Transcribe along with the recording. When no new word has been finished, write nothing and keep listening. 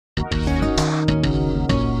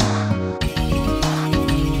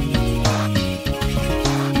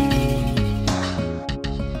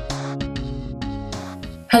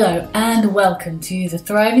Hello and welcome to the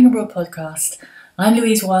Thriving Abroad podcast. I'm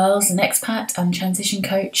Louise Wiles, an expat and transition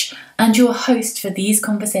coach, and your host for these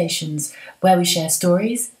conversations where we share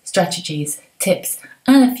stories, strategies, tips,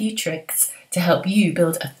 and a few tricks to help you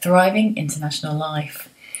build a thriving international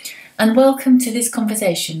life. And welcome to this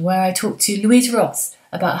conversation where I talk to Louise Ross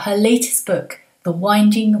about her latest book, The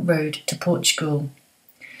Winding Road to Portugal.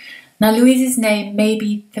 Now, Louise's name may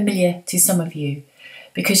be familiar to some of you,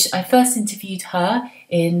 because I first interviewed her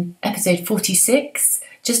in episode 46,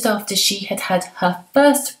 just after she had had her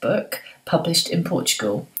first book published in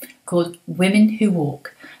Portugal, called Women Who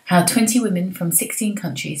Walk: How 20 Women from 16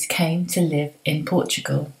 Countries Came to Live in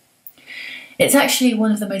Portugal. It's actually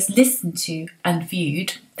one of the most listened to and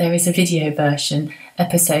viewed, there is a video version,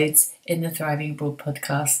 episodes in the Thriving Abroad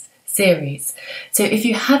podcast series. So if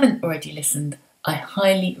you haven't already listened, I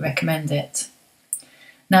highly recommend it.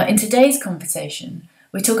 Now, in today's conversation,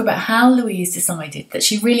 we talk about how Louise decided that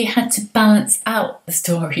she really had to balance out the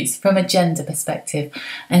stories from a gender perspective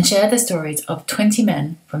and share the stories of 20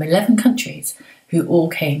 men from 11 countries who all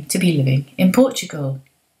came to be living in Portugal.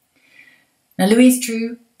 Now, Louise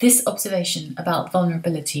drew this observation about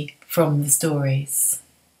vulnerability from the stories.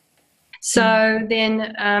 So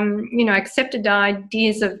then, accepted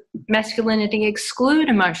ideas of masculinity exclude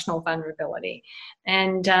emotional vulnerability.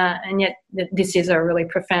 And yet this is a really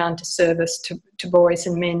profound disservice to boys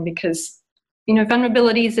and men because,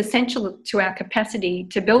 vulnerability is essential to our capacity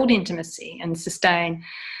to build intimacy and sustain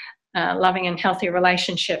loving and healthy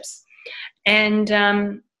relationships.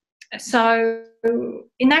 And so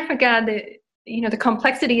in that regard, the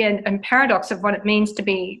complexity and paradox of what it means to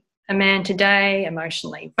be a man today,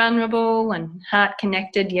 emotionally vulnerable and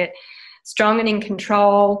heart-connected, yet strong and in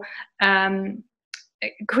control,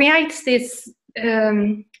 creates this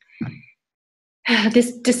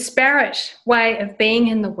this disparate way of being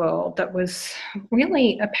in the world that was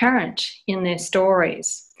really apparent in their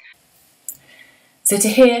stories. So to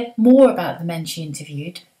hear more about the men she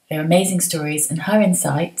interviewed, their amazing stories and her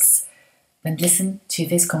insights, then listen to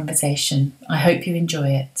this conversation. I hope you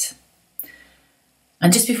enjoy it.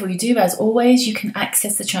 And just before you do, as always, you can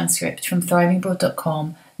access the transcript from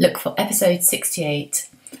thrivingabroad.com, look for episode 68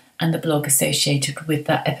 and the blog associated with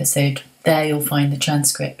that episode. There you'll find the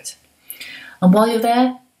transcript. And while you're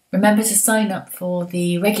there, remember to sign up for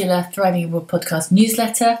the regular Thriving Abroad podcast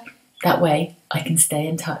newsletter. That way I can stay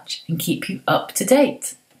in touch and keep you up to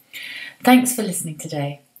date. Thanks for listening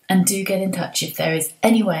today, and do get in touch if there is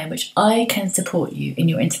any way in which I can support you in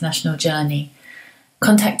your international journey.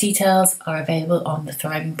 Contact details are available on the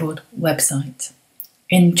Thriving Abroad website.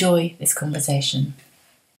 Enjoy this conversation.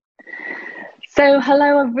 So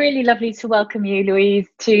hello, really lovely to welcome you, Louise,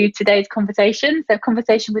 to today's conversation. So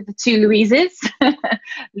conversation with the two Louises,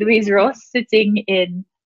 Louise Ross sitting in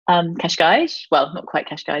Cascais, well, not quite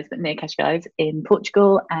Cascais, but near Cascais in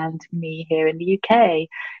Portugal, and me here in the UK.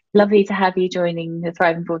 Lovely to have you joining the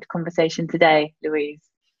Thriving Abroad conversation today, Louise.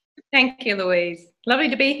 Thank you, Louise. Lovely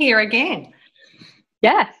to be here again.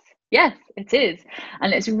 Yes, it is.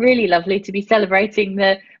 And it's really lovely to be celebrating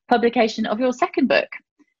the publication of your second book.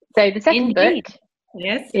 So the second Indeed. book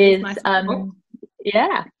Yes, is The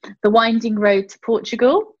Winding Road to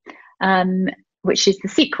Portugal, which is the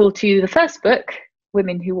sequel to the first book,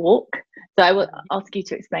 Women Who Walk. So I will ask you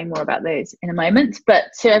to explain more about those in a moment. But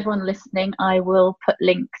to everyone listening, I will put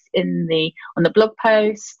links on the blog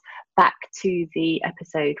post back to the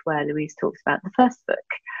episode where Louise talks about the first book.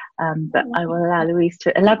 But I will allow Louise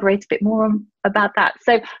to elaborate a bit more about that.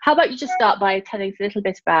 So how about you just start by telling us a little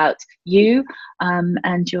bit about you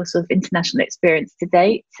and your sort of international experience to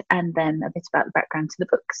date, and then a bit about the background to the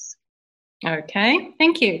books. Okay,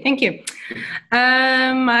 thank you.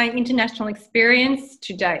 My international experience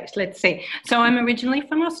to date, let's see. So I'm originally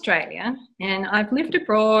from Australia, and I've lived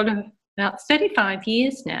abroad about 35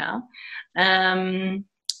 years now.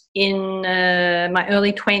 In my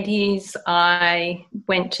early 20s, I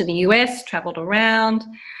went to the US, travelled around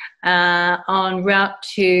en route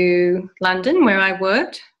to London, where I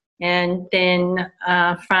worked, and then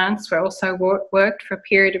France, where I also worked for a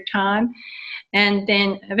period of time, and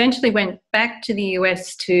then eventually went back to the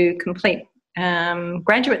US to complete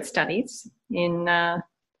graduate studies in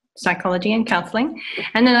psychology and counselling.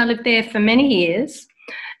 And then I lived there for many years,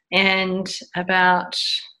 and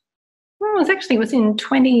it was in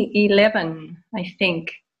 2011, I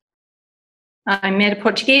think. I met a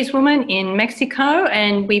Portuguese woman in Mexico,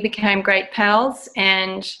 and we became great pals,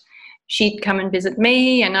 and she'd come and visit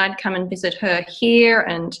me, and I'd come and visit her here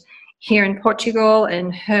in Portugal,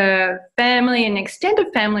 and her family and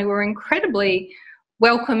extended family were incredibly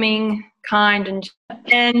welcoming, kind,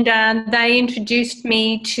 and they introduced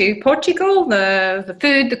me to Portugal, the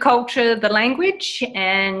food, the culture, the language,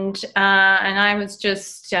 and I was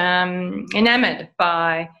just enamoured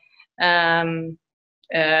by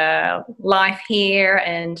life here,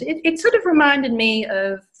 and it sort of reminded me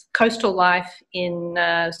of coastal life in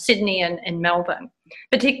Sydney and Melbourne,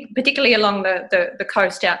 particularly along the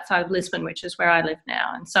coast outside of Lisbon, which is where I live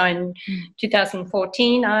now. And so in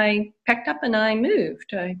 2014, I packed up and I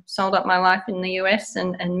moved. I sold up my life in the US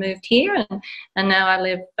and moved here, and now I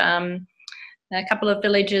live a couple of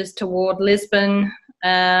villages toward Lisbon,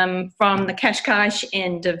 from the Cascais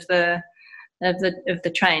end of the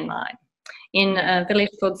train line, in a village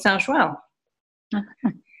called São João.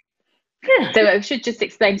 Yeah. So I should just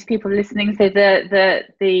explain to people listening. So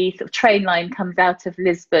the sort of train line comes out of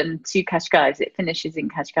Lisbon to Cascais. It finishes in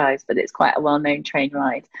Cascais, but it's quite a well-known train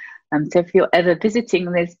ride. So if you're ever visiting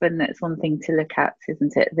Lisbon, that's one thing to look at,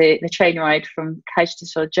 isn't it? The train ride from Cais de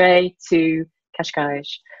Sodré to Cascais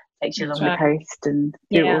takes you along the coast and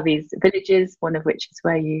through all these villages, one of which is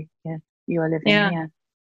where you are living. Yeah.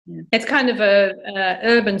 It's kind of a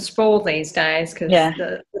urban sprawl these days, because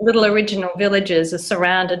the little original villages are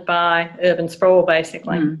surrounded by urban sprawl,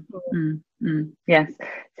 basically. Yes,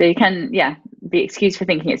 so you can be excused for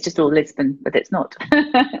thinking it's just all Lisbon, but it's not.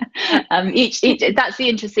 Each that's the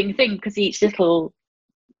interesting thing, because each little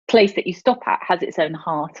place that you stop at has its own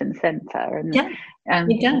heart and centre,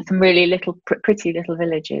 and some really little pretty little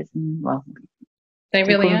villages, and they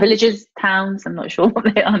really are. Villages, towns, I'm not sure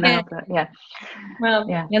what they are now, but Well,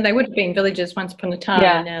 they would have been villages once upon a time,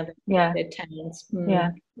 and now they're towns.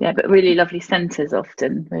 But really lovely centres,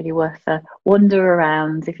 often really worth a wander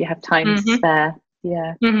around if you have time to spare.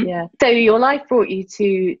 So your life brought you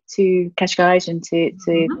to Cascais and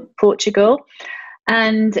to Portugal,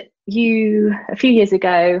 and you, a few years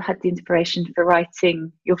ago, had the inspiration for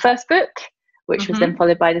writing your first book, which was then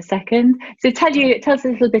followed by the second. So tell us a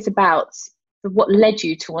little bit about what led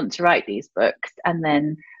you to want to write these books, and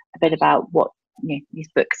then a bit about what these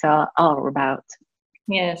books are about.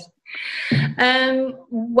 Yes.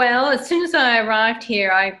 Well, as soon as I arrived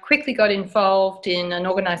here, I quickly got involved in an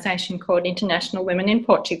organisation called International Women in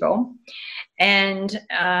Portugal, and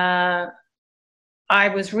I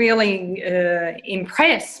was really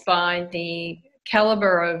impressed by the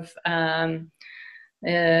calibre of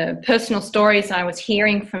personal stories I was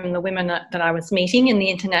hearing from the women that I was meeting in the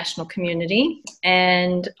international community,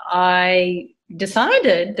 and I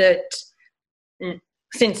decided that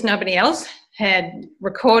since nobody else had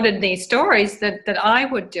recorded these stories, that I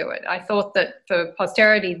would do it. I thought that for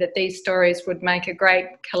posterity that these stories would make a great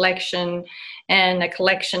collection, and a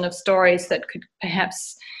collection of stories that could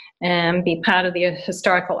perhaps be part of the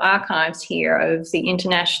historical archives here of the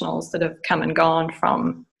internationals that have come and gone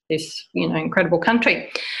from this incredible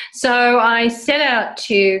country. So I set out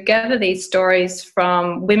to gather these stories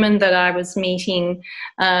from women that I was meeting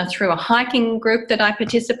through a hiking group that I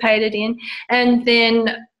participated in, and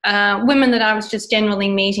then women that I was just generally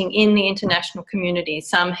meeting in the international community.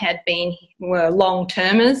 Some were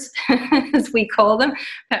long-termers, as we call them.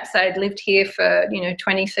 Perhaps they'd lived here for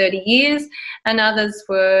 20, 30 years, and others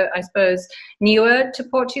were, I suppose, newer to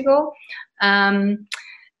Portugal.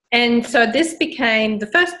 And so this became the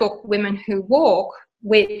first book, Women Who Walk,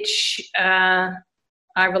 which I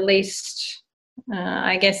released,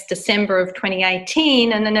 I guess, December of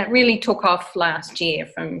 2018, and then it really took off last year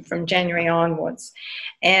from January onwards.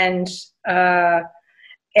 And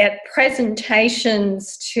at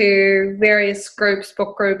presentations to various groups,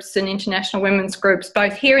 book groups and international women's groups,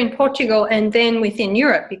 both here in Portugal and then within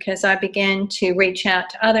Europe, because I began to reach out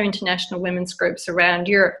to other international women's groups around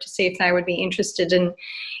Europe to see if they would be interested in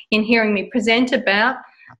hearing me present about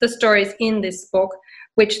the stories in this book,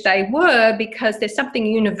 which they were, because there's something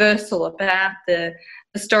universal about the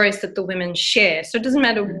stories that the women share. So it doesn't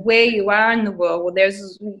matter where you are in the world. Well,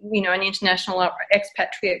 there's an international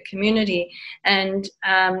expatriate community, and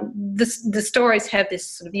the stories have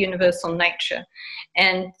this sort of universal nature.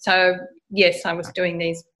 And so, yes, I was doing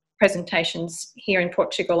these presentations here in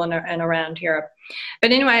Portugal and around Europe.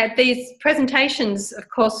 But anyway, at these presentations, of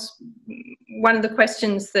course, one of the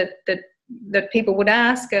questions that people would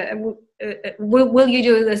ask, will you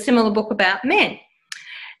do a similar book about men?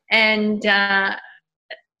 And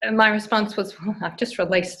my response was, well, I've just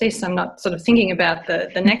released this. I'm not sort of thinking about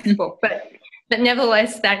the next book. But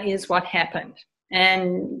nevertheless, that is what happened.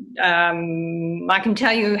 And I can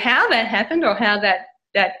tell you how that happened, or how that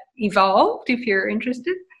evolved, if you're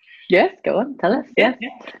interested. Yes, go on, tell us. Yeah.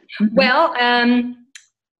 Well,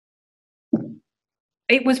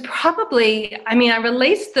 it was probably, I mean, I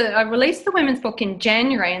released the women's book in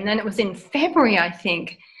January, and then it was in February, I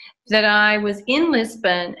think, that I was in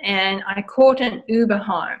Lisbon and I caught an Uber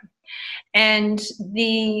home. And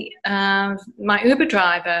my Uber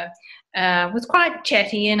driver was quite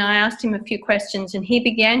chatty, and I asked him a few questions, and he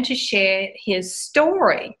began to share his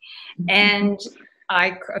story. And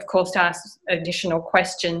I, of course, asked additional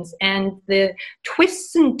questions, and the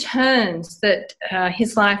twists and turns that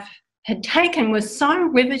his life had taken was so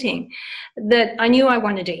riveting that I knew I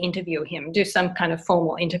wanted to interview him, do some kind of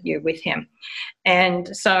formal interview with him.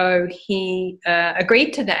 And so he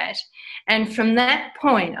agreed to that. And from that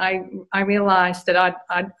point, I realised that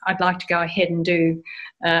I'd like to go ahead and do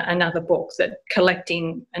another book, that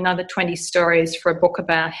collecting another 20 stories for a book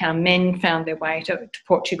about how men found their way to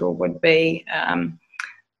Portugal would be a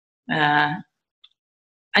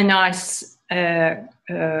nice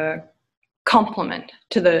complement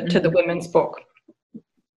to the women's book.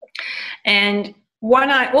 And what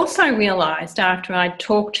I also realised after I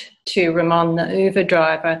talked to Ramon, the Uber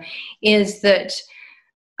driver, is that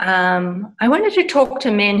I wanted to talk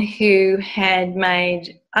to men who had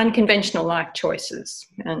made unconventional life choices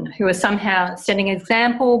and who were somehow setting an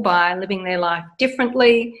example by living their life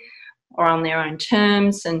differently or on their own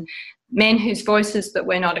terms, and men whose voices that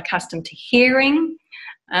we're not accustomed to hearing.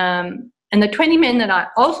 And the 20 men that I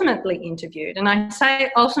ultimately interviewed, and I say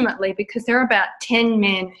ultimately because there are about 10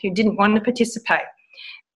 men who didn't want to participate,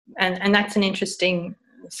 and that's an interesting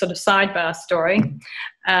sort of sidebar story.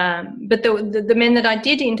 But the men that I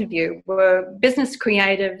did interview were business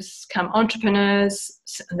creatives, come entrepreneurs.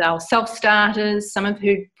 They were self-starters, some of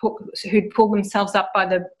who'd pulled themselves up by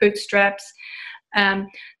the bootstraps.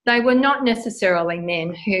 They were not necessarily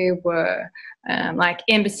men who were like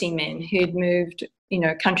embassy men who'd moved,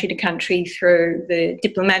 country to country through the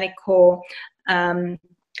diplomatic corps.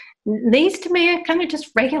 These to me are kind of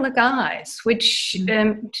just regular guys, which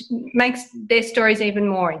makes their stories even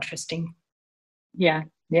more interesting. Yeah.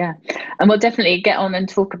 And we'll definitely get on and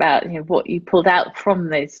talk about what you pulled out from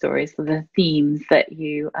those stories, for the themes that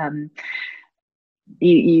you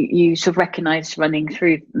sort of recognised running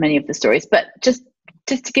through many of the stories. But just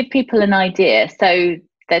to give people an idea, so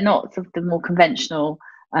they're not sort of the more conventional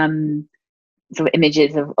sort of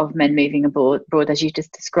images of men moving abroad as you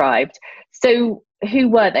just described. So who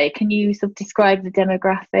were they? Can you sort of describe the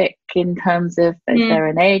demographic in terms of, is there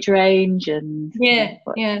an age range? And yeah.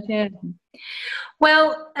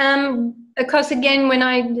 Well, of course, again, when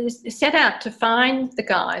I set out to find the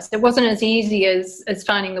guys, it wasn't as easy as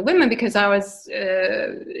finding the women, because I was,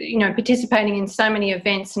 participating in so many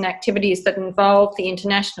events and activities that involved the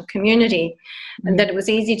international community, and that it was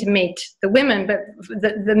easy to meet the women. But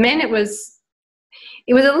the men, it was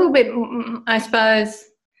a little bit, I suppose,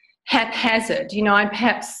 haphazard. I'd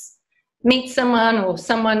perhaps meet someone, or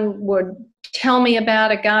someone would tell me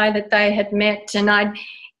about a guy that they had met, and I'd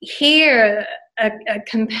hear a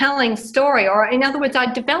compelling story, or in other words,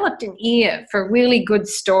 I developed an ear for a really good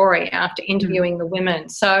story after interviewing the women.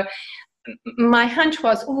 So my hunch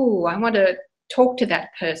was, I want to talk to that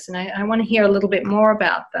person. I want to hear a little bit more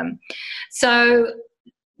about them. So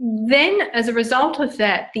then, as a result of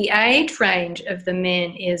that, the age range of the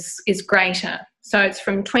men is greater. So it's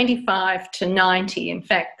from 25 to 90. In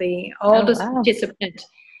fact, the oldest participant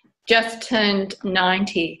just turned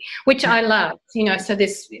 90, which I love, so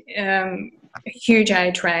this huge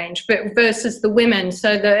age range, but versus the women.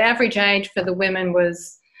 So the average age for the women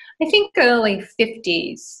was, I think, early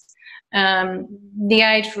 50s. The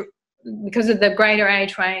age, because of the greater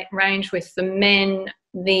age range with the men,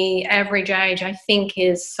 the average age, I think,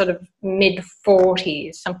 is sort of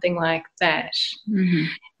mid-40s, something like that.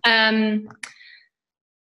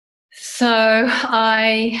 So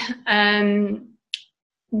I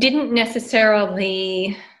didn't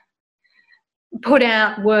necessarily put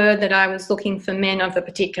out word that I was looking for men of a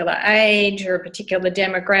particular age or a particular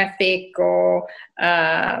demographic, or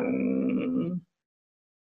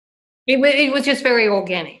it was just very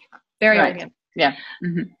organic, organic. Yeah.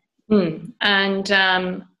 And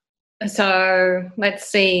so let's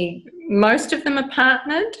see, most of them are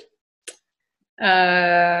partnered.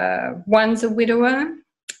 One's a widower.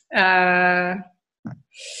 3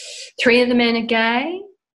 of the men are gay.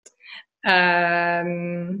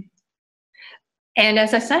 And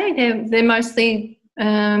as I say, they're mostly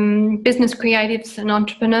business creatives and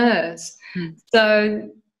entrepreneurs.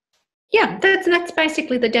 So, yeah, that's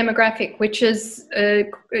basically the demographic, which is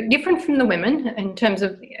different from the women in terms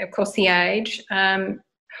of course, the age. The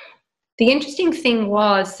interesting thing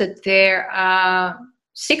was that there are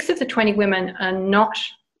 6 of the 20 women are not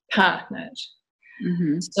partnered.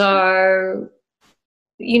 So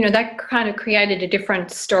that kind of created a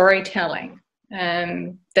different storytelling,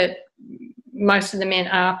 that most of the men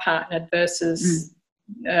are partnered versus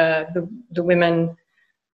the women.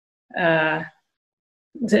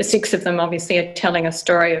 The 6 of them obviously are telling a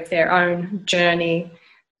story of their own journey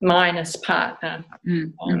minus partner.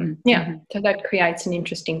 So that creates an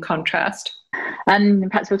interesting contrast. And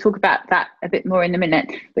perhaps we'll talk about that a bit more in a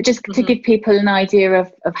minute, but just to give people an idea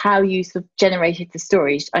of how you sort of generated the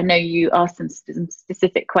stories. I know you asked them some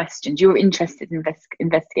specific questions. You were interested in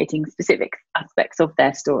investigating specific aspects of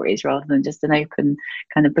their stories rather than just an open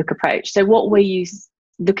kind of book approach. So what were you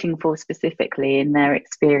looking for specifically in their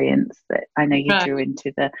experience that I know you drew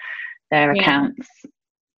into their accounts?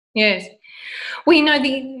 Yes. Well,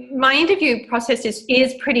 my interview process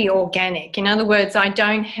is pretty organic. In other words, I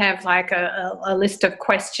don't have like a list of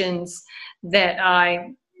questions that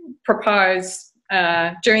I propose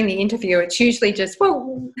during the interview. It's usually just,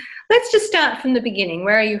 well, let's just start from the beginning.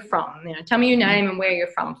 Where are you from? Tell me your name and where you're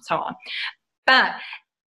from, so on. But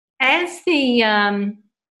as the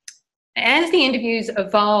interviews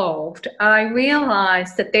evolved, I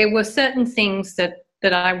realised that there were certain things that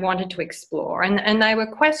I wanted to explore, and they were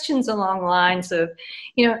questions along lines of,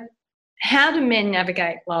 how do men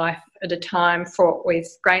navigate life at a time fraught with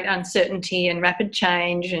great uncertainty and rapid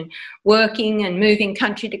change, and working and moving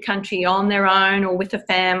country to country on their own or with a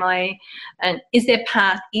family? And is their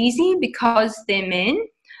path easy because they're men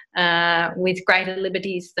with greater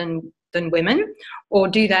liberties than women, or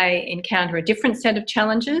do they encounter a different set of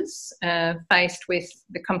challenges faced with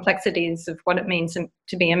the complexities of what it means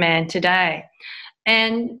to be a man today?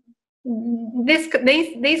 And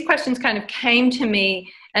these questions kind of came to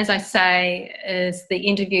me, as I say, as the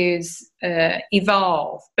interviews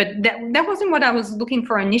evolve. But that wasn't what I was looking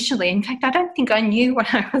for initially. In fact, I don't think I knew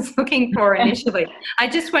what I was looking for initially. I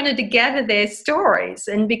just wanted to gather their stories,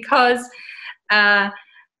 and because I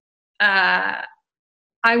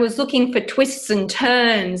was looking for twists and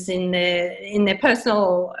turns in their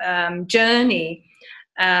personal journey,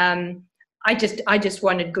 I just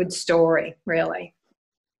wanted good story, really.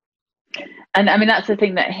 And I mean, that's the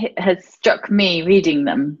thing that has struck me reading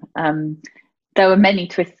them. There were many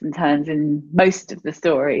twists and turns in most of the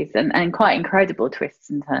stories, and quite incredible twists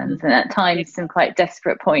and turns, and at times some quite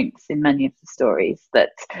desperate points in many of the stories that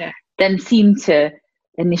then seemed to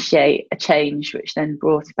initiate a change, which then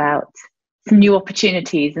brought about some new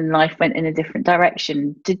opportunities, and life went in a different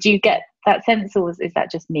direction. Did you get that sense, or is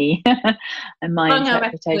that just me and my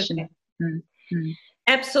interpretation?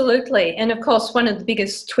 Absolutely. And of course, one of the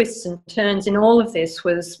biggest twists and turns in all of this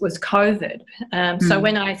was COVID. So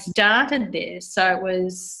when I started this, I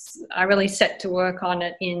really set to work on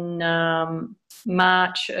it in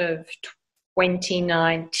March of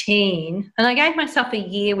 2019, and I gave myself a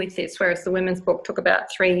year with this, whereas the women's book took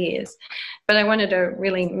about 3 years. But I wanted to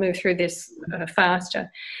really move through this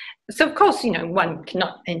faster. So, of course, one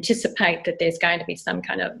cannot anticipate that there's going to be some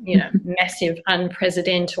kind of, massive,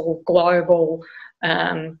 unprecedented global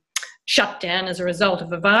shutdown as a result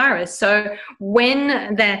of a virus. So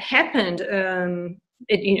when that happened,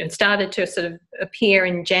 it started to sort of appear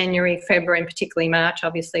in January, February, and particularly March,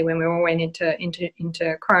 obviously, when we all went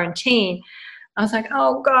into quarantine. I was like,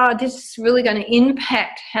 oh, God, this is really going to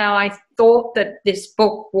impact how I thought that this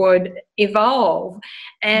book would evolve,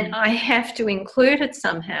 and I have to include it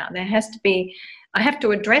somehow. I have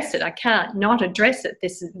to address it. I can't not address it.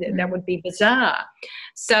 That would be bizarre.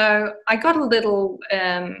 So I got a little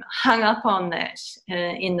hung up on that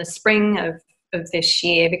in the spring of this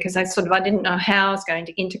year, because I didn't know how I was going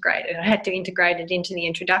to integrate it. I had to integrate it into the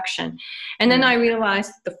introduction. And then I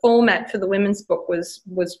realised the format for the women's book was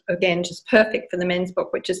again just perfect for the men's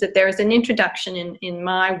book, which is that there is an introduction in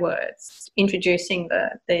my words, introducing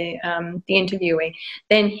the interviewee,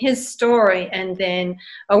 then his story, and then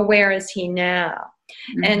where is he now?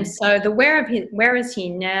 And so the where is he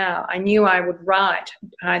now, I knew I would write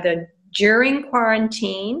either during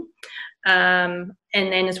quarantine, and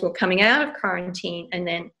then as we're coming out of quarantine, and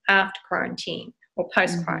then after quarantine or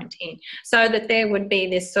post-quarantine, so that there would be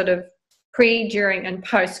this sort of pre, during and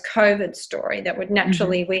post-COVID story that would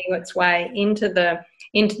naturally weave its way into the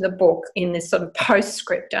book in this sort of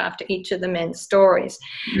postscript after each of the men's stories.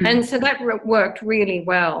 And so that worked really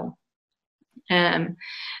well.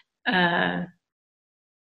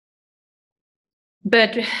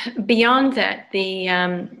 But beyond that,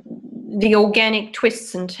 the organic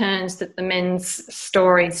twists and turns that the men's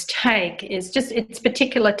stories take it's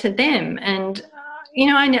particular to them. And,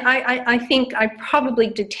 I think I probably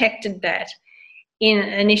detected that in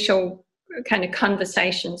initial kind of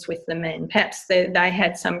conversations with the men. Perhaps they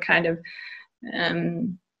had some kind of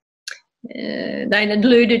they'd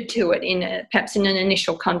alluded to it in perhaps in an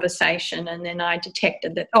initial conversation, and then I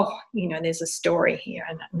detected that, oh, you know, there's a story here,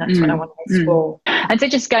 and that's what I want to explore. And so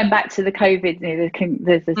just going back to the COVID, you know,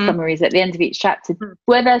 there's the summaries at the end of each chapter.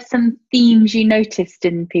 Were there some themes you noticed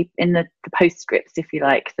in the postscripts, if you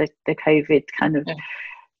like, the COVID kind of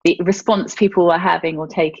the response people were having or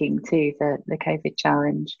taking to the COVID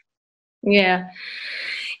challenge?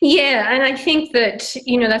 Yeah, and I think that,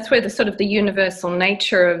 you know, that's where the sort of the universal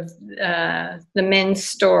nature of the men's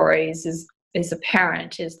stories is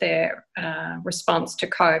apparent, is their response to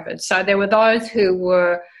COVID. So there were those who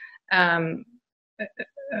were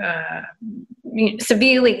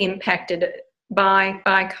severely impacted by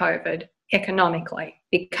COVID economically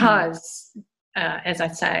because, as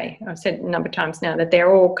I've said a number of times now, that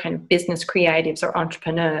they're all kind of business creatives or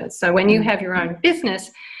entrepreneurs. So when you have your own business,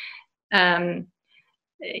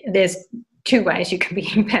 there's two ways you can be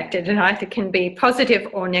impacted. It either can be positive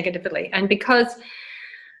or negatively. And because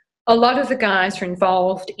a lot of the guys are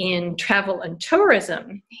involved in travel and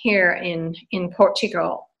tourism here in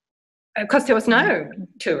Portugal, because there was no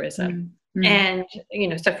tourism. And, you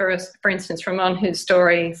know, so for instance, Ramon, whose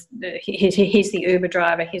story, he's the Uber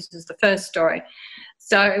driver, his was the first story.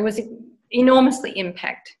 So it was enormously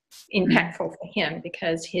impactful for him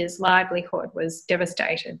because his livelihood was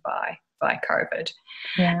devastated by COVID.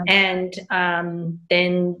 Yeah. And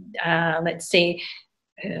then let's see,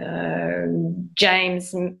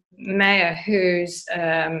 James Mayer,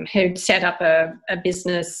 who'd set up a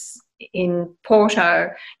business in Porto,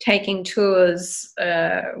 taking tours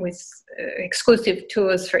with exclusive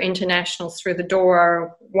tours for internationals through the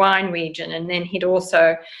Douro wine region, and then he'd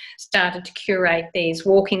also started to curate these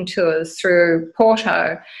walking tours through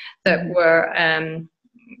Porto that were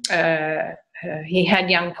he had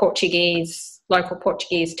young local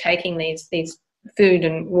Portuguese taking these food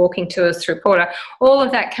and walking tours through Porto. All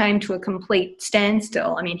of that came to a complete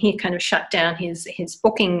standstill. I mean, he kind of shut down his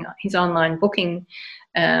online booking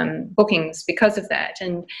bookings because of that.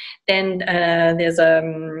 And then there's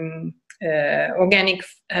organic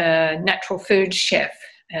natural food chef,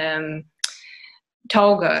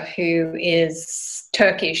 Tolga, who is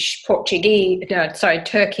Turkish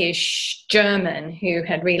German, who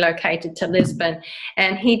had relocated to Lisbon,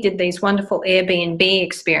 and he did these wonderful Airbnb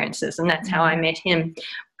experiences, and that's how I met him.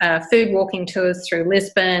 Food walking tours through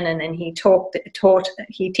Lisbon, and then he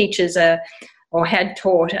had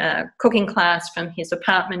taught a cooking class from his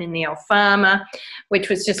apartment in the Alfama, which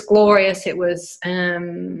was just glorious. It was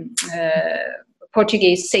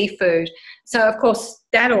Portuguese seafood. So, of course,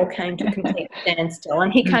 that all came to a complete standstill,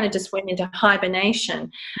 and he kind of just went into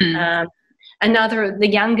hibernation. The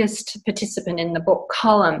youngest participant in the book,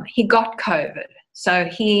 Colum, he got COVID. So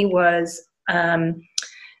he was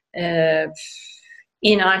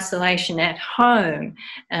in isolation at home,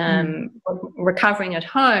 recovering at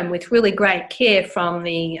home with really great care from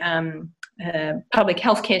the public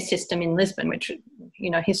healthcare system in Lisbon, which, you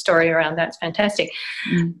know, his story around that's fantastic.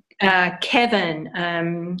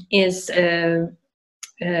 Kevin is a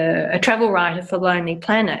travel writer for Lonely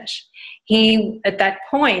Planet. At that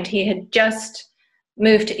point, he had just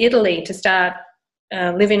moved to Italy to start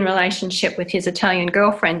a live-in relationship with his Italian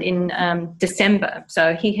girlfriend in December.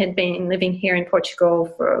 So he had been living here in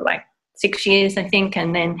Portugal for like 6 years, I think,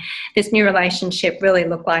 and then this new relationship really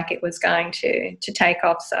looked like it was going to take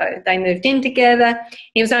off. So they moved in together.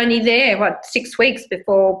 He was only there, 6 weeks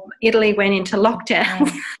before Italy went into lockdown.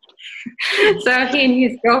 So he and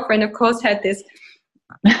his girlfriend, of course, had this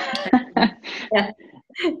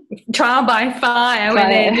trial by fire where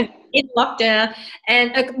they're in lockdown,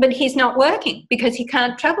 but he's not working because he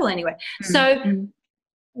can't travel anywhere. So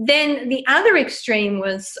then the other extreme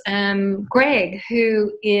was Greg,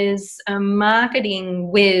 who is a marketing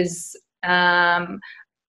whiz, and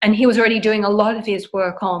he was already doing a lot of his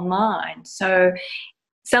work online. So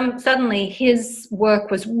suddenly his work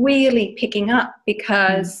was really picking up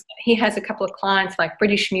because he has a couple of clients like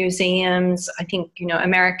British museums, I think, you know,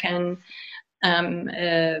 American,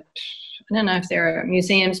 I don't know if there are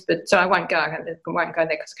museums, but so I won't go there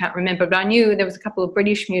because I can't remember, but I knew there was a couple of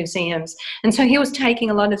British museums. And so he was taking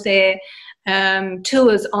a lot of their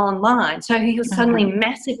tours online. So he was suddenly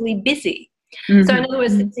massively busy. So in other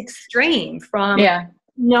words, it's extreme from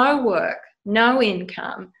no work, no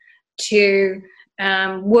income to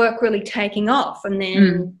work really taking off. And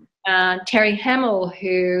then Terry Hamill,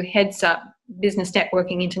 who heads up Business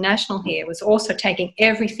Networking International here, was also taking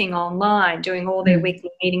everything online, doing all their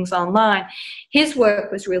weekly meetings online. His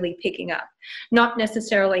work was really picking up, not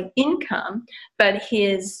necessarily income, but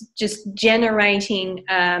his just generating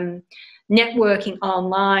networking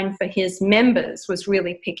online for his members was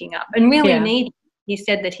really picking up and really needed. he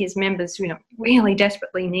said that his members, really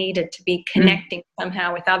desperately needed to be connecting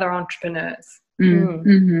somehow with other entrepreneurs.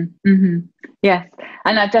 Yes,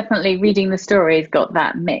 and I definitely, reading the stories, got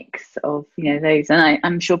that mix of those, and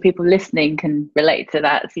I'm sure people listening can relate to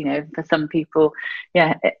that. For some people,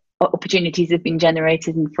 opportunities have been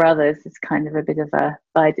generated, and for others it's kind of a bit of a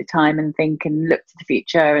bide the time and think and look to the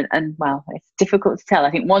future, and well, it's difficult to tell.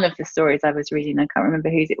 I think one of the stories I was reading, I can't remember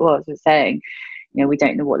whose it was saying, we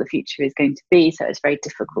don't know what the future is going to be, so it's very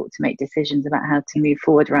difficult to make decisions about how to move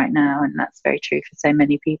forward right now, and that's very true for so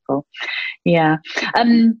many people.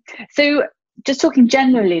 So just talking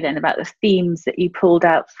generally then about the themes that you pulled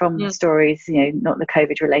out from the stories, not the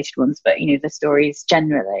COVID related ones, but the stories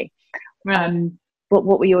generally. Right.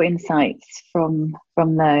 What were your insights from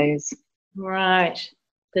those? Right,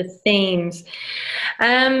 the themes.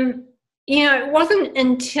 It wasn't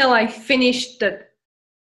until I finished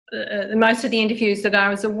most of the interviews that I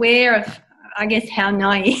was aware of, I guess, how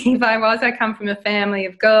naive I was. I come from a family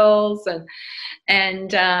of girls,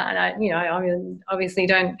 and I, obviously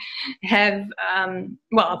don't have,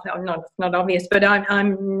 well, not obvious, but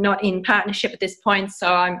I'm not in partnership at this point,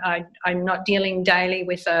 so I'm not dealing daily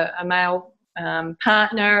with a male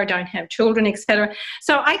partner. I don't have children, etc.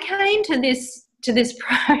 So I came to this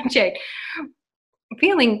project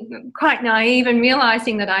feeling quite naive and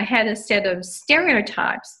realising that I had a set of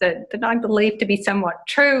stereotypes that I believe to be somewhat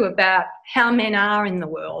true about how men are in the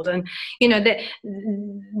world. And,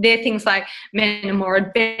 they're things like men are more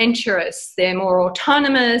adventurous, they're more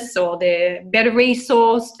autonomous, or they're better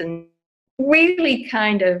resourced, and really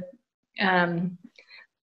kind of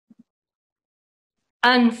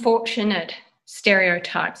unfortunate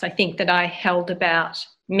stereotypes, I think, that I held about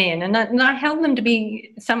men, and I held them to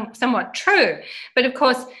be somewhat true. But of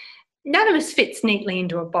course, none of us fits neatly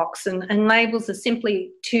into a box, and labels are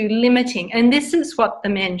simply too limiting. And this is what the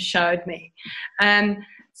men showed me.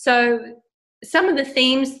 So some of the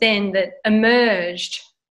themes then that emerged,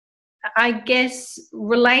 I guess,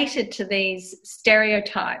 related to these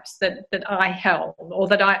stereotypes that I held, or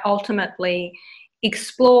that I ultimately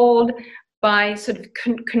explored by sort of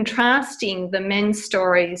contrasting the men's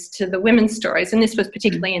stories to the women's stories, and this was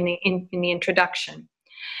particularly in the introduction.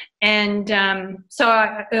 And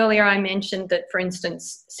earlier I mentioned that, for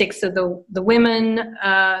instance, 6 of the women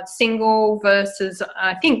are single versus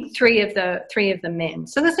I think 3 of the men.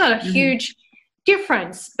 So there's not a huge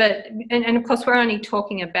difference, but and of course we're only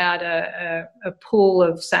talking about a pool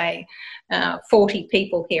of, say, 40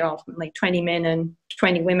 people here, ultimately 20 men and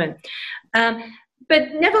 20 women.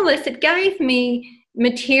 But nevertheless, it gave me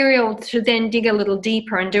material to then dig a little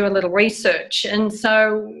deeper and do a little research. And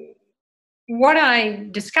so what I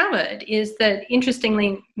discovered is that,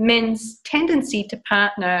 interestingly, men's tendency to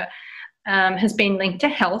partner has been linked to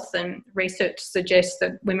health, and research suggests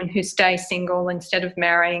that women who stay single instead of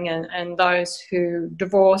marrying and those who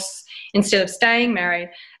divorce instead of staying married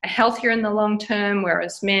are healthier in the long term,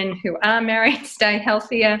 whereas men who are married stay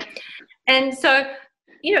healthier. And so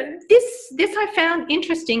this I found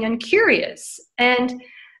interesting and curious, and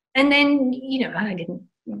then I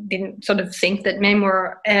didn't sort of think that men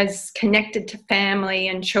were as connected to family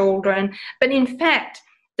and children, but in fact,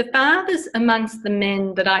 the fathers amongst the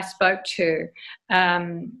men that I spoke to,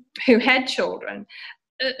 who had children,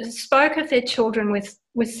 spoke of their children with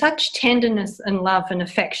such tenderness and love and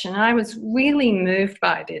affection. I was really moved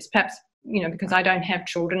by this, perhaps because I don't have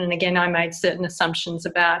children, and again I made certain assumptions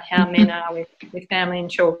about how men are with family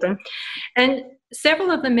and children. And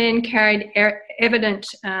several of the men carried evident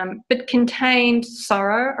but contained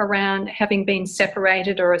sorrow around having been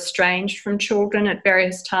separated or estranged from children at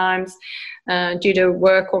various times due to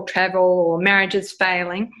work or travel or marriages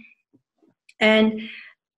failing. And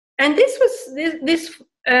this was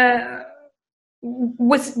a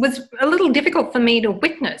little difficult for me to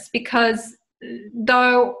witness, because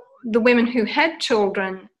though the women who had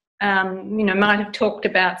children, might have talked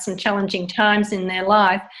about some challenging times in their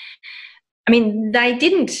life, I mean, they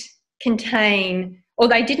didn't contain, or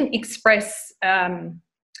they didn't express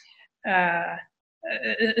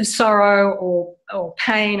sorrow or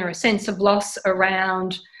pain or a sense of loss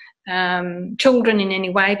around children in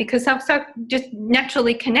any way, because they're so just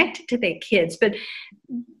naturally connected to their kids. But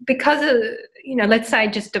because of, let's say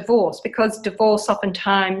just divorce, because divorce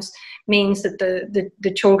oftentimes means that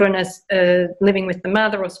the children are living with the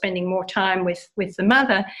mother or spending more time with the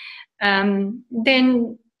mother,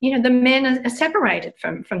 then the men are separated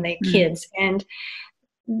from their kids, and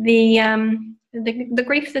the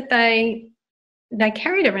grief that they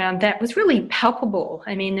carried around that was really palpable.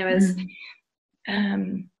 I mean, there was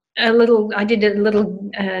I did a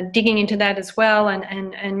little digging into that as well,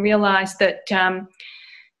 and realised that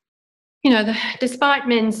despite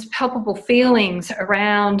men's palpable feelings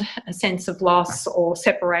around a sense of loss or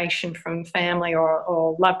separation from family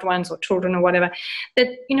or loved ones or children or whatever, that,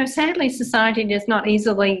 sadly society does not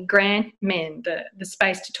easily grant men the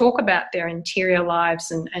space to talk about their interior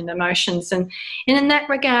lives and emotions. And in that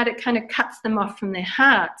regard, it kind of cuts them off from their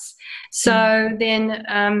hearts. So then,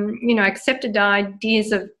 accepted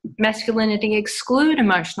ideas of masculinity exclude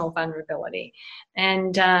emotional vulnerability.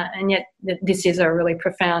 And yet this is a really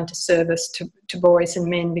profound disservice to boys and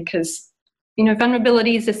men, because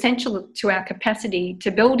vulnerability is essential to our capacity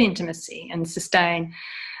to build intimacy and sustain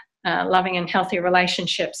loving and healthy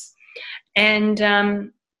relationships.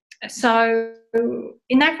 And so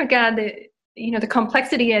in that regard, the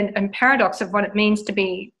complexity and paradox of what it means to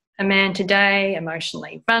be a man today,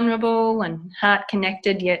 emotionally vulnerable and heart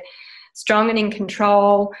connected yet strong and in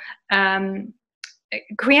control,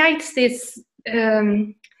 creates this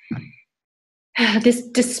this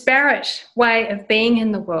disparate way of being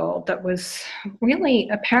in the world that was really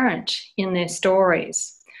apparent in their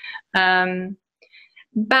stories. But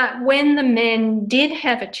when the men did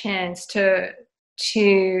have a chance to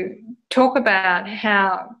talk about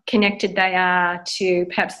how connected they are to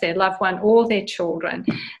perhaps their loved one or their children,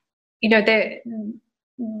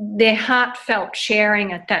 their heartfelt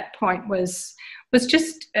sharing at that point was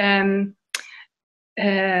just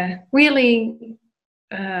really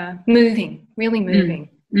moving.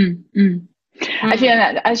 Actually,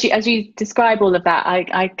 as you describe all of that,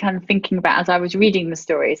 I kind of thinking about, as I was reading the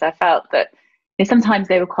stories, I felt that sometimes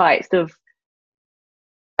they were quite sort of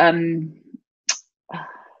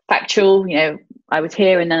factual. I was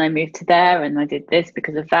here and then I moved to there and I did this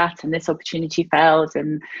because of that, and this opportunity failed,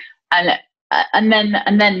 and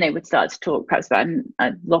then they would start to talk perhaps about,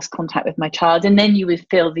 I lost contact with my child, and then you would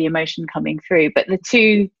feel the emotion coming through. But the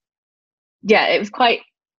two, it was quite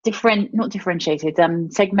different, not differentiated,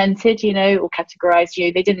 segmented, or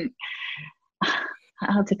categorized. They didn't,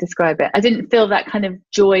 how to describe it, I didn't feel that kind of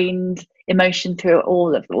joined emotion through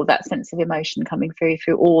all that sense of emotion coming through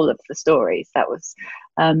all of the stories. That was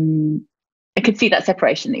I could see that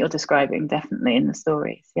separation that you're describing definitely in the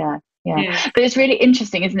stories. Yeah. But it's really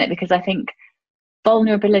interesting, isn't it, because I think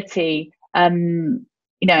vulnerability and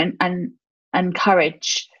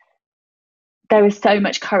courage, there is so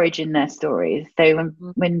much courage in their stories. So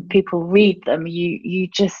when people read them, you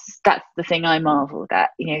just, that's the thing I marveled at.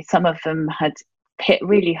 Some of them had hit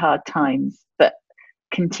really hard times, but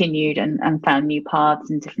continued and found new paths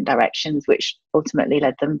in different directions, which ultimately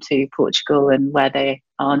led them to Portugal and where they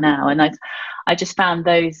are now. And I just found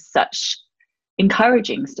those such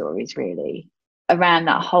encouraging stories, really, around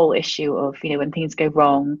that whole issue of, when things go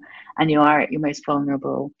wrong and you are at your most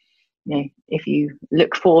vulnerable, if you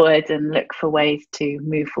look forward and look for ways to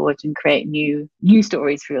move forward and create new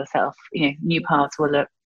stories for yourself, new paths will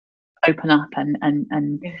open up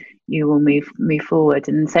and you will move forward.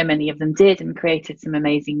 And so many of them did, and created some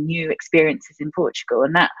amazing new experiences in Portugal.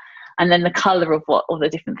 And then the colour of what all the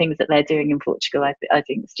different things that they're doing in Portugal, I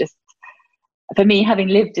think it's just, for me, having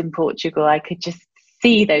lived in Portugal, I could just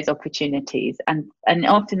see those opportunities, and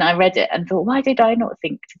often I read it and thought, why did I not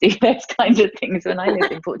think to do those kinds of things when I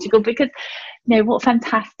lived in Portugal? Because what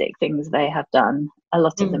fantastic things they have done, a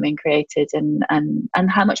lot of them, in created, and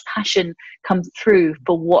how much passion comes through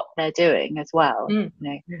for what they're doing as well.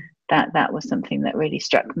 That was something that really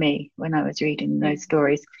struck me when I was reading those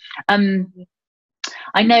stories.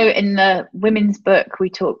 I know in the women's book we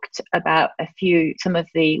talked about some of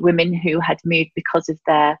the women who had moved because of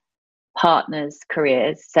their partners'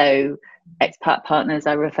 careers. So expat partners,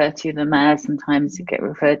 I refer to them as, sometimes get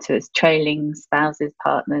referred to as trailing spouses,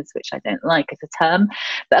 partners, which I don't like as a term.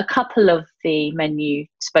 But a couple of the men you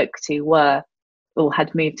spoke to were, or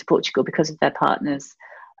had moved to Portugal because of their partners'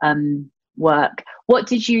 work. What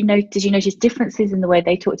did you notice differences in the way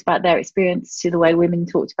they talked about their experience to the way women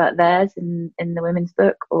talked about theirs in the women's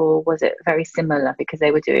book, or was it very similar because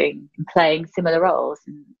they were playing similar roles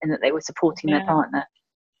and that they were supporting their partner?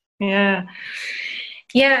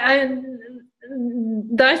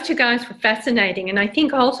 Those two guys were fascinating, and I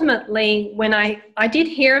think ultimately when I did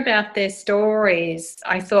hear about their stories,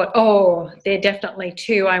 I thought, they're definitely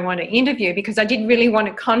two I want to interview, because I did really want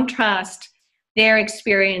to contrast their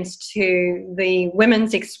experience to the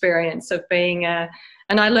women's experience of being and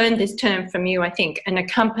I learned this term from you, I think, an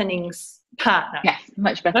accompanying partner. Yes,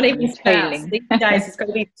 much better. Not even spouse. These days it's got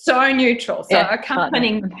to be so neutral. So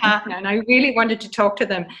accompanying partner. And I really wanted to talk to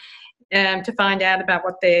them to find out about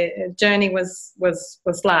what their journey was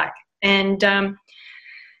like. And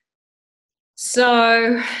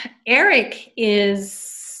so Eric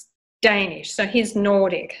is Danish, so he's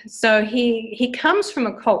Nordic. So he comes from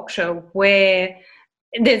a culture where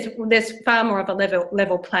there's far more of a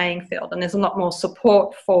level playing field, and there's a lot more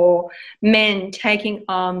support for men taking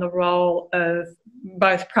on the role of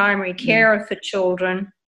both primary carer for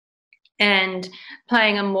children and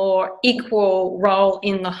playing a more equal role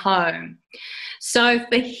in the home. So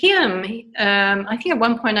for him, I think at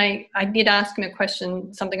one point I did ask him a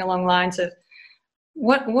question, something along the lines of,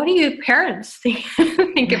 what do you parents think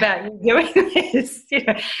about you doing this?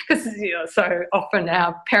 Because so often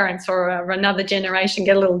our parents or another generation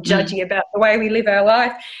get a little judgy about the way we live our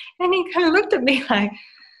life. And he kind of looked at me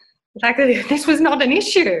like this was not an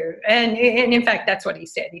issue. And in fact, that's what he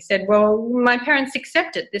said. He said, well, my parents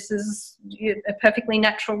accept it. This is a perfectly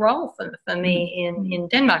natural role for me in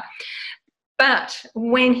Denmark. But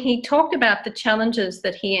when he talked about the challenges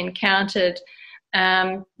that he encountered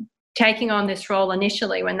taking on this role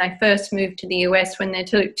initially when they first moved to the US, when their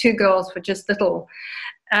two girls were just little,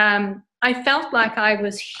 I felt like I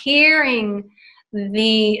was hearing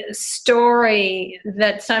the story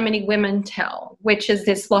that so many women tell, which is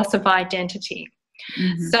this loss of identity.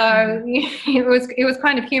 So it was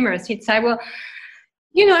kind of humorous. He'd say, well,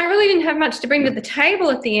 I really didn't have much to bring to the table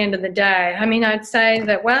at the end of the day. I mean, I'd say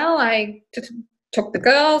that, well, I took the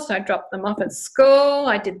girls, I dropped them off at school,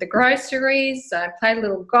 I did the groceries, I played a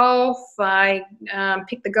little golf, I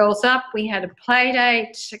picked the girls up, we had a play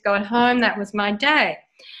date, got home, that was my day.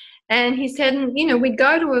 And he said, we'd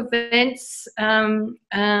go to events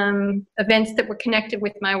that were connected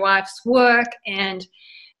with my wife's work, and,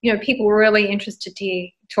 people were really interested to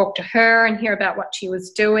talk to her and hear about what she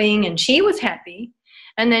was doing, and she was happy.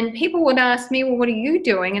 And then people would ask me, well, what are you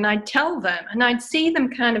doing? And I'd tell them, and I'd see them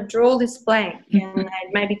kind of draw this blank, and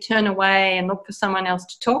they'd maybe turn away and look for someone else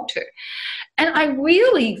to talk to. And I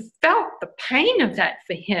really felt the pain of that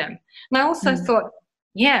for him. And I also thought,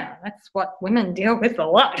 yeah, that's what women deal with a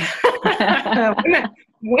lot.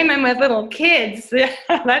 women with little kids,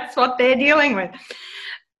 that's what they're dealing with.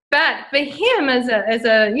 But for him, as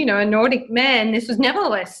a Nordic man, this was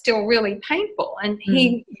nevertheless still really painful. And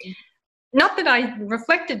he, not that I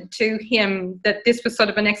reflected to him that this was sort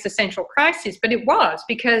of an existential crisis, but it was,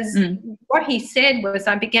 because what he said was,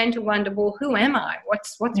 I began to wonder, well, who am I?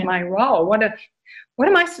 What's my role? What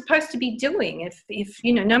am I supposed to be doing if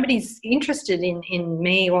nobody's interested in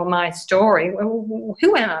me or my story?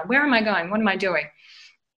 Who am I? Where am I going? What am I doing?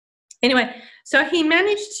 Anyway, so he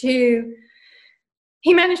managed to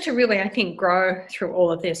really, I think, grow through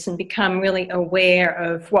all of this and become really aware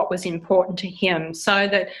of what was important to him, so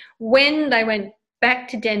that when they went back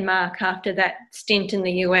to Denmark after that stint in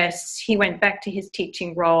the US, he went back to his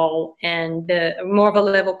teaching role and more of a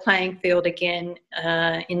level playing field again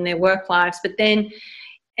in their work lives. But then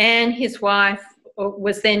Anne, his wife,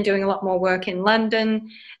 was then doing a lot more work in London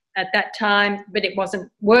at that time, but it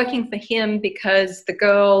wasn't working for him because the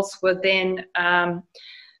girls were then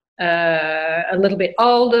a little bit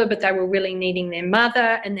older, but they were really needing their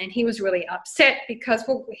mother. And then he was really upset because,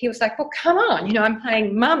 well, he was like, well, come on, I'm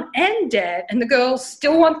playing mum and dad, and the girls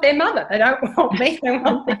still want their mother. They don't want me, they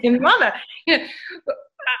want their mother.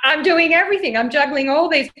 I'm doing everything. I'm juggling all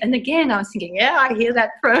these. And again, I was thinking, yeah, I hear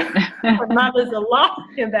that from mothers a lot,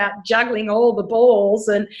 about juggling all the balls,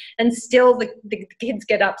 and still the kids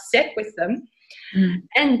get upset with them.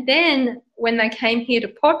 And then when they came here to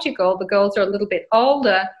Portugal, the girls are a little bit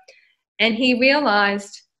older, and he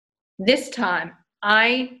realized, this time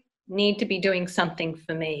I need to be doing something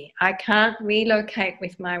for me. I can't relocate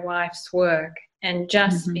with my wife's work and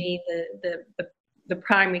just be the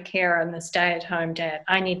primary carer and the stay-at-home dad.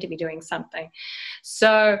 I need to be doing something.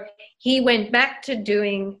 So he went back to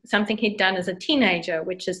doing something he'd done as a teenager,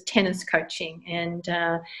 which is tennis coaching. And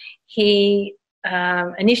he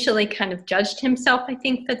initially kind of judged himself, I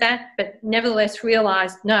think, for that, but nevertheless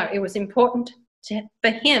realized, no, it was important for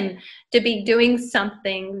him to be doing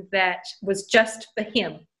something that was just for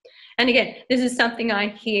him. And again, this is something I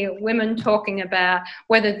hear women talking about,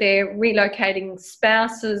 whether they're relocating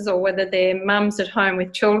spouses or whether they're mums at home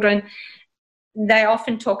with children. They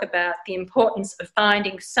often talk about the importance of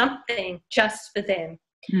finding something just for them.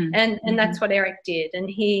 And that's what Eric did, and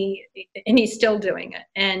he's still doing it.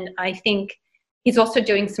 And I think he's also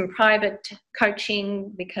doing some private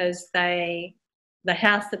coaching, because the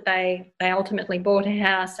house that they ultimately bought a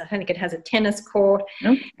house, I think it has a tennis court.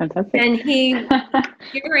 Oh, fantastic. And he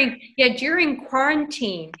during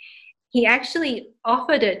quarantine, he actually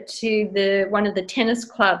offered it to one of the tennis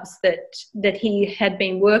clubs that he had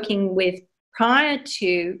been working with prior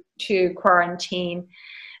to quarantine,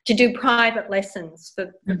 to do private lessons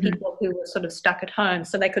for people who were sort of stuck at home,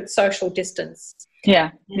 so they could social distance.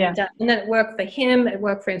 And then it worked for him, it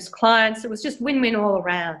worked for his clients. It was just win-win all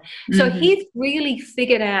around. So he's really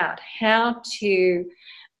figured out how to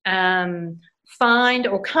find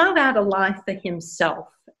or carve out a life for himself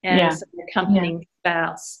as an accompanying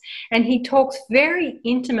spouse. And he talks very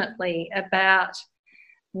intimately about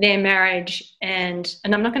their marriage, and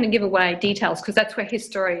I'm not going to give away details because that's where his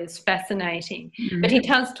story is fascinating, but he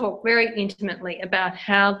does talk very intimately about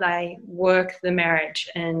how they work the marriage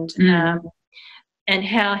and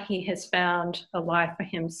how he has found a life for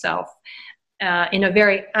himself in a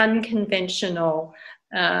very unconventional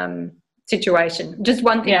situation. Just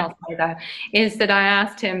one thing I'll say though is that I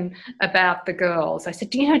asked him about the girls. I said,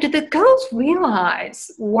 did the girls realise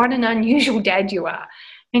what an unusual dad you are?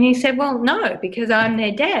 And he said, well, no, because I'm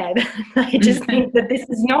their dad. They just think that this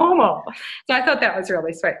is normal. So I thought that was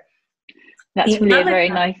really sweet. That's really a very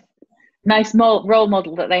nice role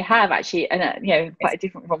model that they have, actually, and quite a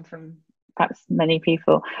different one from perhaps many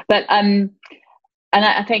people. But and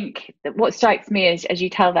I think that what strikes me is, as you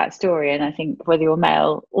tell that story, and I think whether you're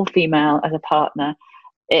male or female as a partner,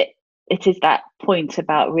 it is that point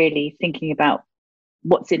about really thinking about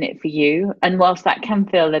what's in it for you. And whilst that can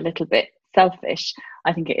feel a little bit selfish,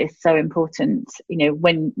 I think it is so important,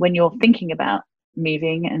 when you're thinking about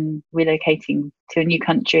moving and relocating to a new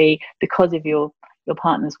country because of your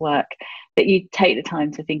partner's work, that you take the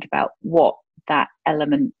time to think about what that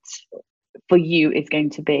element for you is going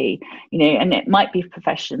to be, and it might be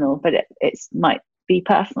professional, but it might be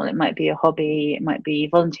personal, it might be a hobby, it might be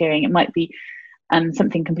volunteering, it might be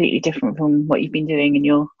something completely different from what you've been doing in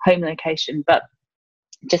your home location. But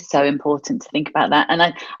just so important to think about that. And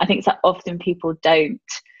I think so often people don't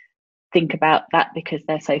think about that because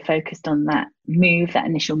they're so focused on that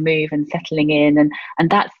initial move and settling in, and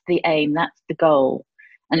that's the aim, that's the goal.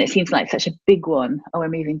 And it seems like such a big one. We're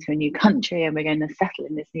moving to a new country and we're going to settle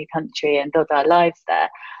in this new country and build our lives there.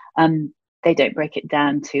 They don't break it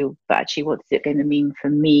down to, but actually, what's it going to mean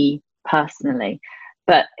for me personally?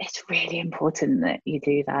 But it's really important that you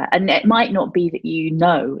do that. And it might not be that you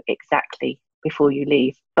know exactly before you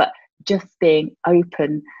leave, but just being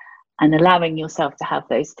open and allowing yourself to have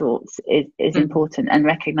those thoughts is important, and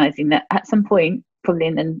recognizing that at some point, probably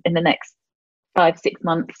in the next 5-6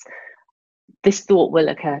 months, this thought will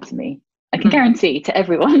occur to me. I can guarantee to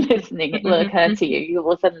everyone listening, it will occur to you. You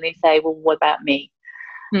will suddenly say, well, what about me?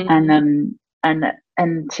 And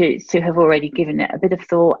to have already given it a bit of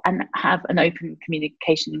thought and have an open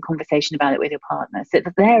communication and conversation about it with your partner, so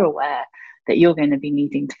that they're aware that you're going to be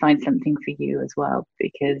needing to find something for you as well.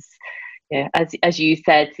 Because as you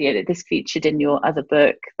said, that this featured in your other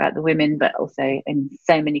book about the women, but also in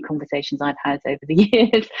so many conversations I've had over the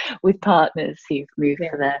years with partners who've moved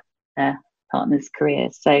for their partner's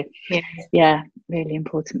careers. So really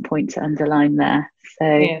important point to underline there.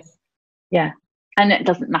 So and it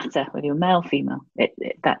doesn't matter whether you're male, female,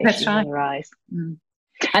 that issue will arise.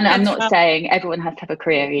 And I'm not saying everyone has to have a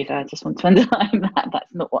career either. I just want to underline that.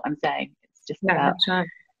 That's not what I'm saying. It's just about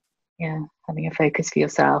having a focus for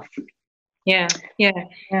yourself.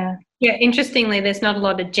 Interestingly, there's not a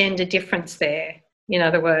lot of gender difference there, in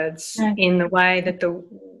other words, in the way that the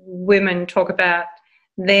women talk about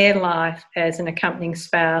their life as an accompanying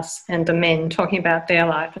spouse and the men talking about their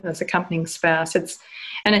life as accompanying spouse.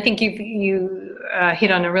 And I think you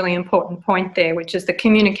hit on a really important point there, which is the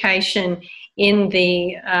communication in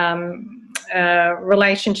the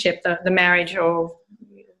relationship, the marriage, or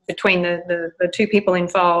between the two people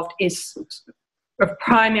involved, is of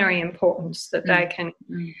primary importance, that they can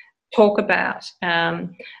talk about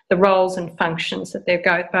the roles and functions that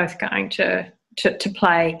they're both going to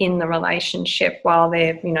play in the relationship while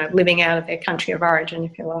they're living out of their country of origin,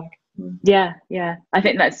 if you like. I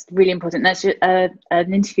think that's really important. That's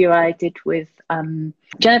an interview I did with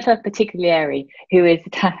Jennifer Partiglieri, who is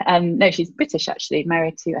she's British, actually,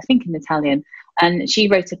 married to, I think, an Italian, and she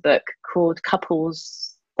wrote a book called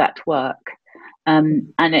Couples That Work,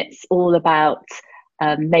 and it's all about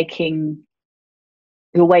making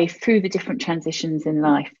your way through the different transitions in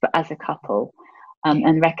life, but as a couple.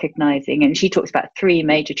 And recognizing, and she talks about 3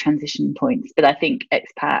 major transition points, but I think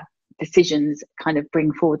expat decisions kind of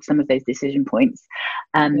bring forward some of those decision points,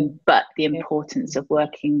 but the importance of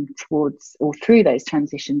working towards or through those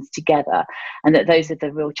transitions together, and that those are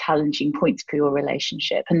the real challenging points for your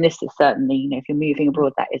relationship. And this is certainly, if you're moving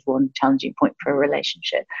abroad, that is one challenging point for a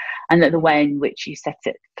relationship, and that the way in which you set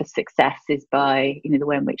it for success is by the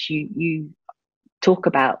way in which you talk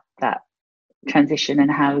about that transition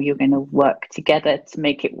and how you're going to work together to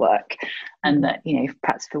make it work. And that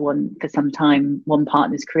perhaps for some time one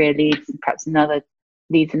partner's career leads and perhaps another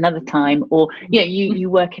needs another time, or you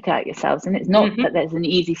work it out yourselves. And it's not that there's an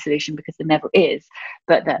easy solution, because there never is,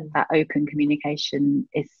 but that open communication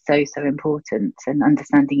is so important, and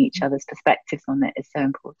understanding each other's perspectives on it is so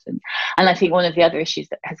important. And I think one of the other issues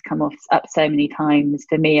that has come up so many times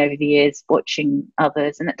for me over the years, watching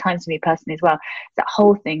others, and at times for me personally as well, is that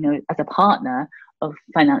whole thing as a partner of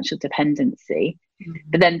financial dependency,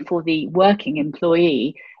 but then for the working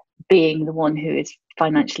employee being the one who is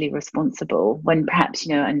financially responsible, when perhaps,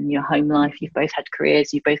 in your home life, you've both had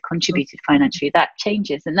careers, you've both contributed financially. That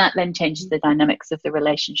changes, and that then changes the dynamics of the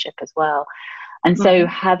relationship as well. And so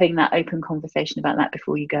having that open conversation about that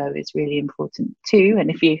before you go is really important too.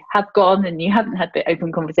 And if you have gone and you haven't had the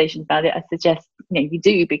open conversation about it, I suggest you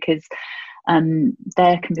do, because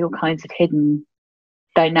there can be all kinds of hidden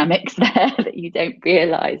dynamics there that you don't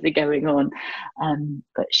realize are going on,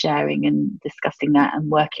 but sharing and discussing that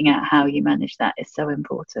and working out how you manage that is so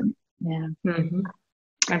important.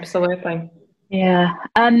 Absolutely.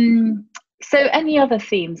 So any other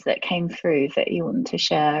themes that came through that you want to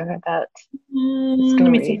share about stories?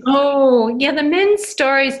 Let me think. The men's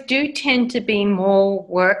stories do tend to be more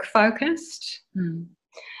work focused,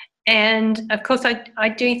 and of course I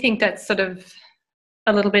do think that's sort of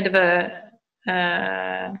a little bit of a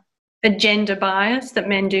gender bias, that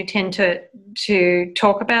men do tend to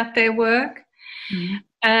talk about their work.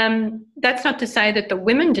 That's not to say that the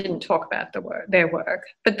women didn't talk about their work,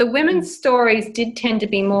 but the women's stories did tend to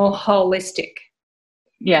be more holistic.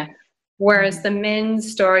 Whereas the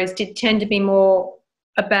men's stories did tend to be more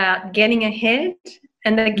about getting ahead,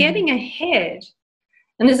 and the getting ahead,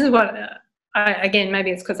 and this is what again,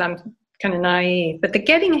 maybe it's because I'm kind of naive, but the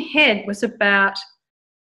getting ahead was about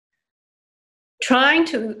trying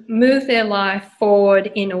to move their life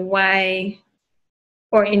forward in a way,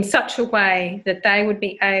 or in such a way, that they would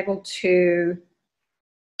be able to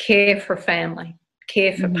care for family,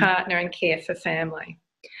 care for partner, and care for family.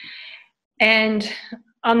 And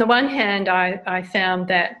on the one hand, I found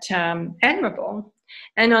that admirable,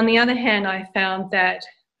 and on the other hand, I found that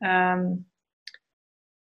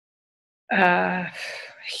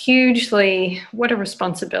hugely, what a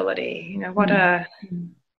responsibility, what a...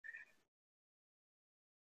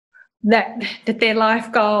 That their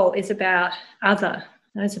life goal is about other.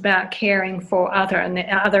 It's about caring for other, and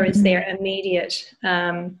the other is their immediate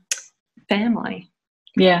family.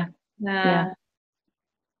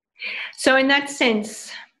 So in that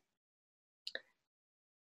sense,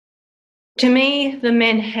 to me, the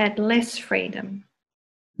men had less freedom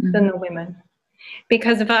than the women,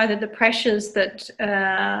 because of either the pressures that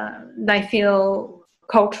they feel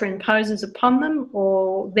culture imposes upon them,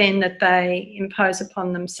 or then that they impose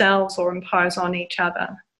upon themselves or impose on each other.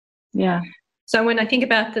 So when I think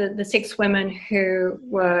about the 6 women who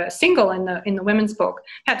were single in the women's book,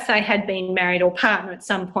 perhaps they had been married or partner at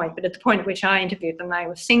some point, but at the point at which I interviewed them, they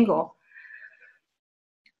were single.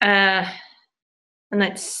 And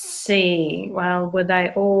let's see, well, were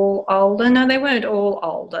they all older? No, they weren't all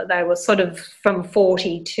older. They were sort of from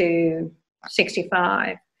 40 to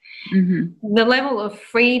 65. The level of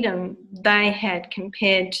freedom they had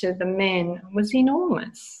compared to the men was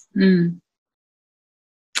enormous. And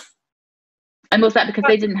was that because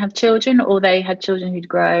they didn't have children, or they had children who'd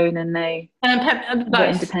grown and they were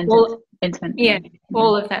independent?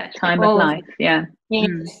 All of that. Time of life, Yes.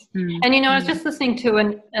 And, I was just listening to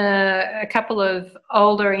a couple of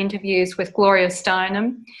older interviews with Gloria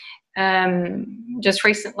Steinem just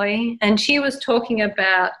recently, and she was talking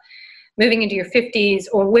about moving into your 50s,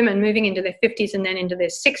 or women moving into their 50s and then into their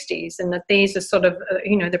 60s, and that these are sort of,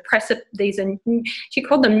 these are, she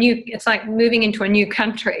called them new, it's like moving into a new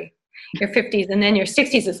country. Your 50s and then your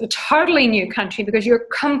 60s is a totally new country, because you're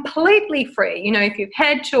completely free. If you've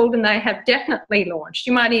had children, they have definitely launched.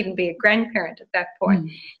 You might even be a grandparent at that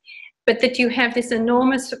point. But that you have this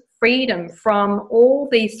enormous freedom from all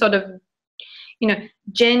these sort of,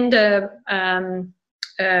 gender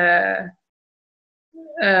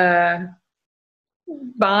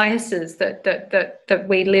biases that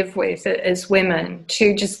we live with as women,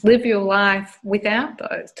 to just live your life without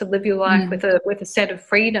those, to live your life with a set of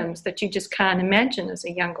freedoms that you just can't imagine as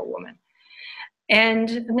a younger woman.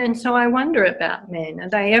 And so I wonder about men. Are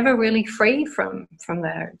they ever really free from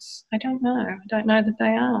those? I don't know. I don't know that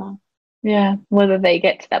they are. Whether they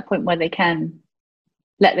get to that point where they can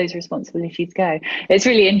let those responsibilities go. It's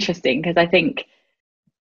really interesting, because I think,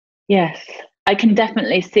 I can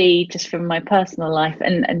definitely see, just from my personal life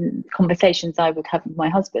and conversations I would have with my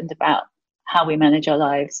husband about how we manage our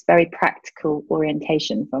lives, very practical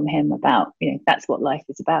orientation from him about, that's what life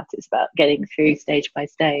is about. It's about getting through stage by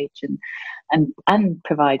stage, and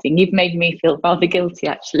providing. You've made me feel rather guilty,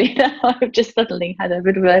 actually. I've just suddenly had a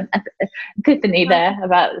bit of an epiphany there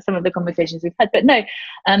about some of the conversations we've had. But no,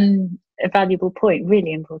 a valuable point,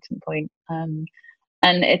 really important point. And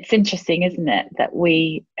it's interesting, isn't it, that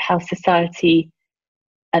how society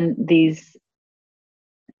and these,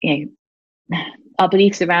 our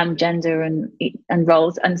beliefs around gender and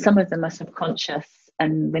roles, and some of them are subconscious,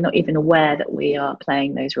 and we're not even aware that we are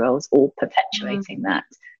playing those roles or perpetuating that.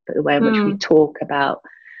 But the way in which we talk about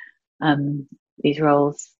these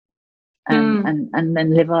roles and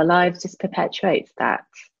then live our lives just perpetuates that.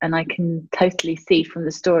 And I can totally see from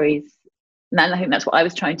the stories, and I think that's what I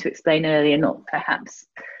was trying to explain earlier, not perhaps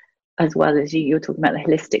as well as you were talking about the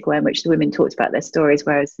holistic way in which the women talked about their stories,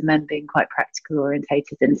 whereas the men being quite practical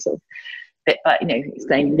orientated and sort of bit by,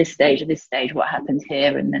 explaining this stage, what happened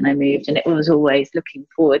here, and then I moved, and it was always looking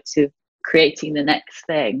forward to creating the next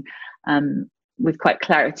thing, with quite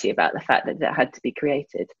clarity about the fact that it had to be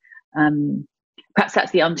created. Perhaps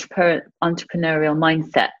that's the entrepreneurial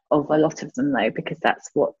mindset of a lot of them, though, because that's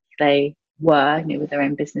what they were, with their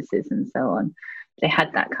own businesses and so on. They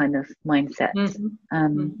had that kind of mindset.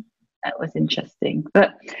 That was interesting,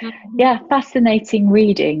 but yeah, fascinating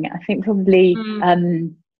reading. I think probably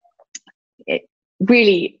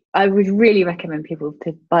I would really recommend people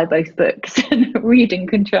to buy both books and read and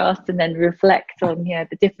contrast, and then reflect on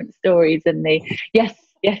the different stories and yes,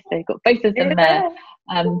 they've got both of them there.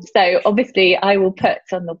 So obviously I will put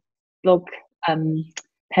on the blog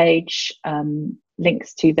page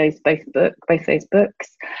links to both those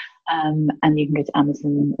books, and you can go to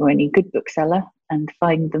Amazon or any good bookseller and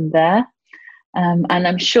find them there. And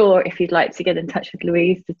I'm sure if you'd like to get in touch with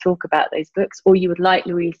Louise to talk about those books, or you would like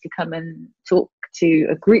Louise to come and talk to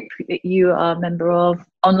a group that you are a member of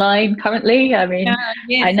online currently, I mean,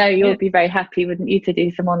 yes, I know you'll be very happy, wouldn't you, to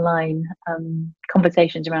do some online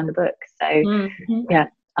conversations around the book. So yeah,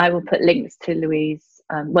 I will put links to Louise.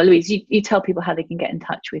 Well, Louise, you tell people how they can get in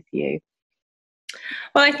touch with you.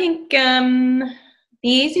 Well, I think the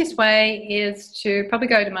easiest way is to probably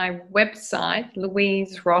go to my website,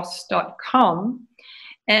 louiseross.com,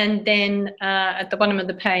 and then at the bottom of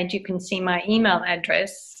the page you can see my email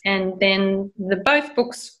address, and then both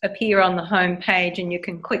books appear on the home page, and you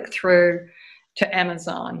can click through to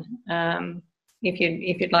Amazon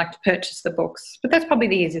if you'd like to purchase the books. But that's probably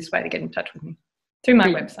the easiest way to get in touch with me, through my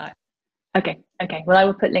website. Okay. Well, I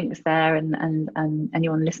will put links there, and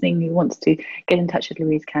anyone listening who wants to get in touch with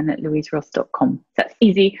Louise can at louiseross.com. That's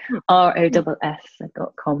easy,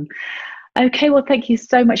 ROSS.com. Okay, well, thank you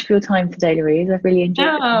so much for your time today, Louise. I've really enjoyed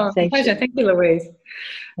the conversation. Pleasure. Thank you, Louise.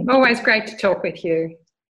 Always great to talk with you.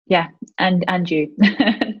 Yeah, and you.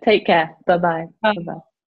 Take care. Bye-bye. Bye-bye.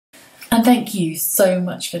 And thank you so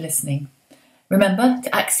much for listening. Remember,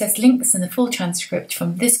 to access links and the full transcript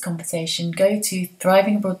from this conversation, go to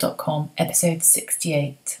thrivingabroad.com, episode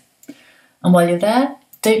 68. And while you're there,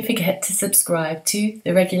 don't forget to subscribe to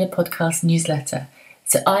the regular podcast newsletter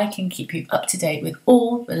so I can keep you up to date with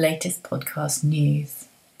all the latest podcast news.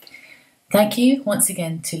 Thank you once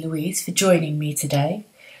again to Louise for joining me today.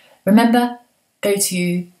 Remember, go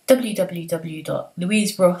to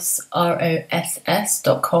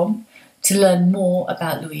www.louiseross.com to learn more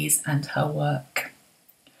about Louise and her work.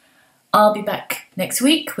 I'll be back next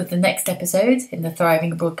week with the next episode in the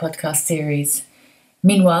Thriving Abroad podcast series.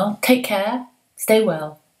 Meanwhile, take care, stay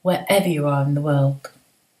well, wherever you are in the world.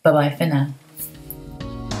 Bye-bye for now.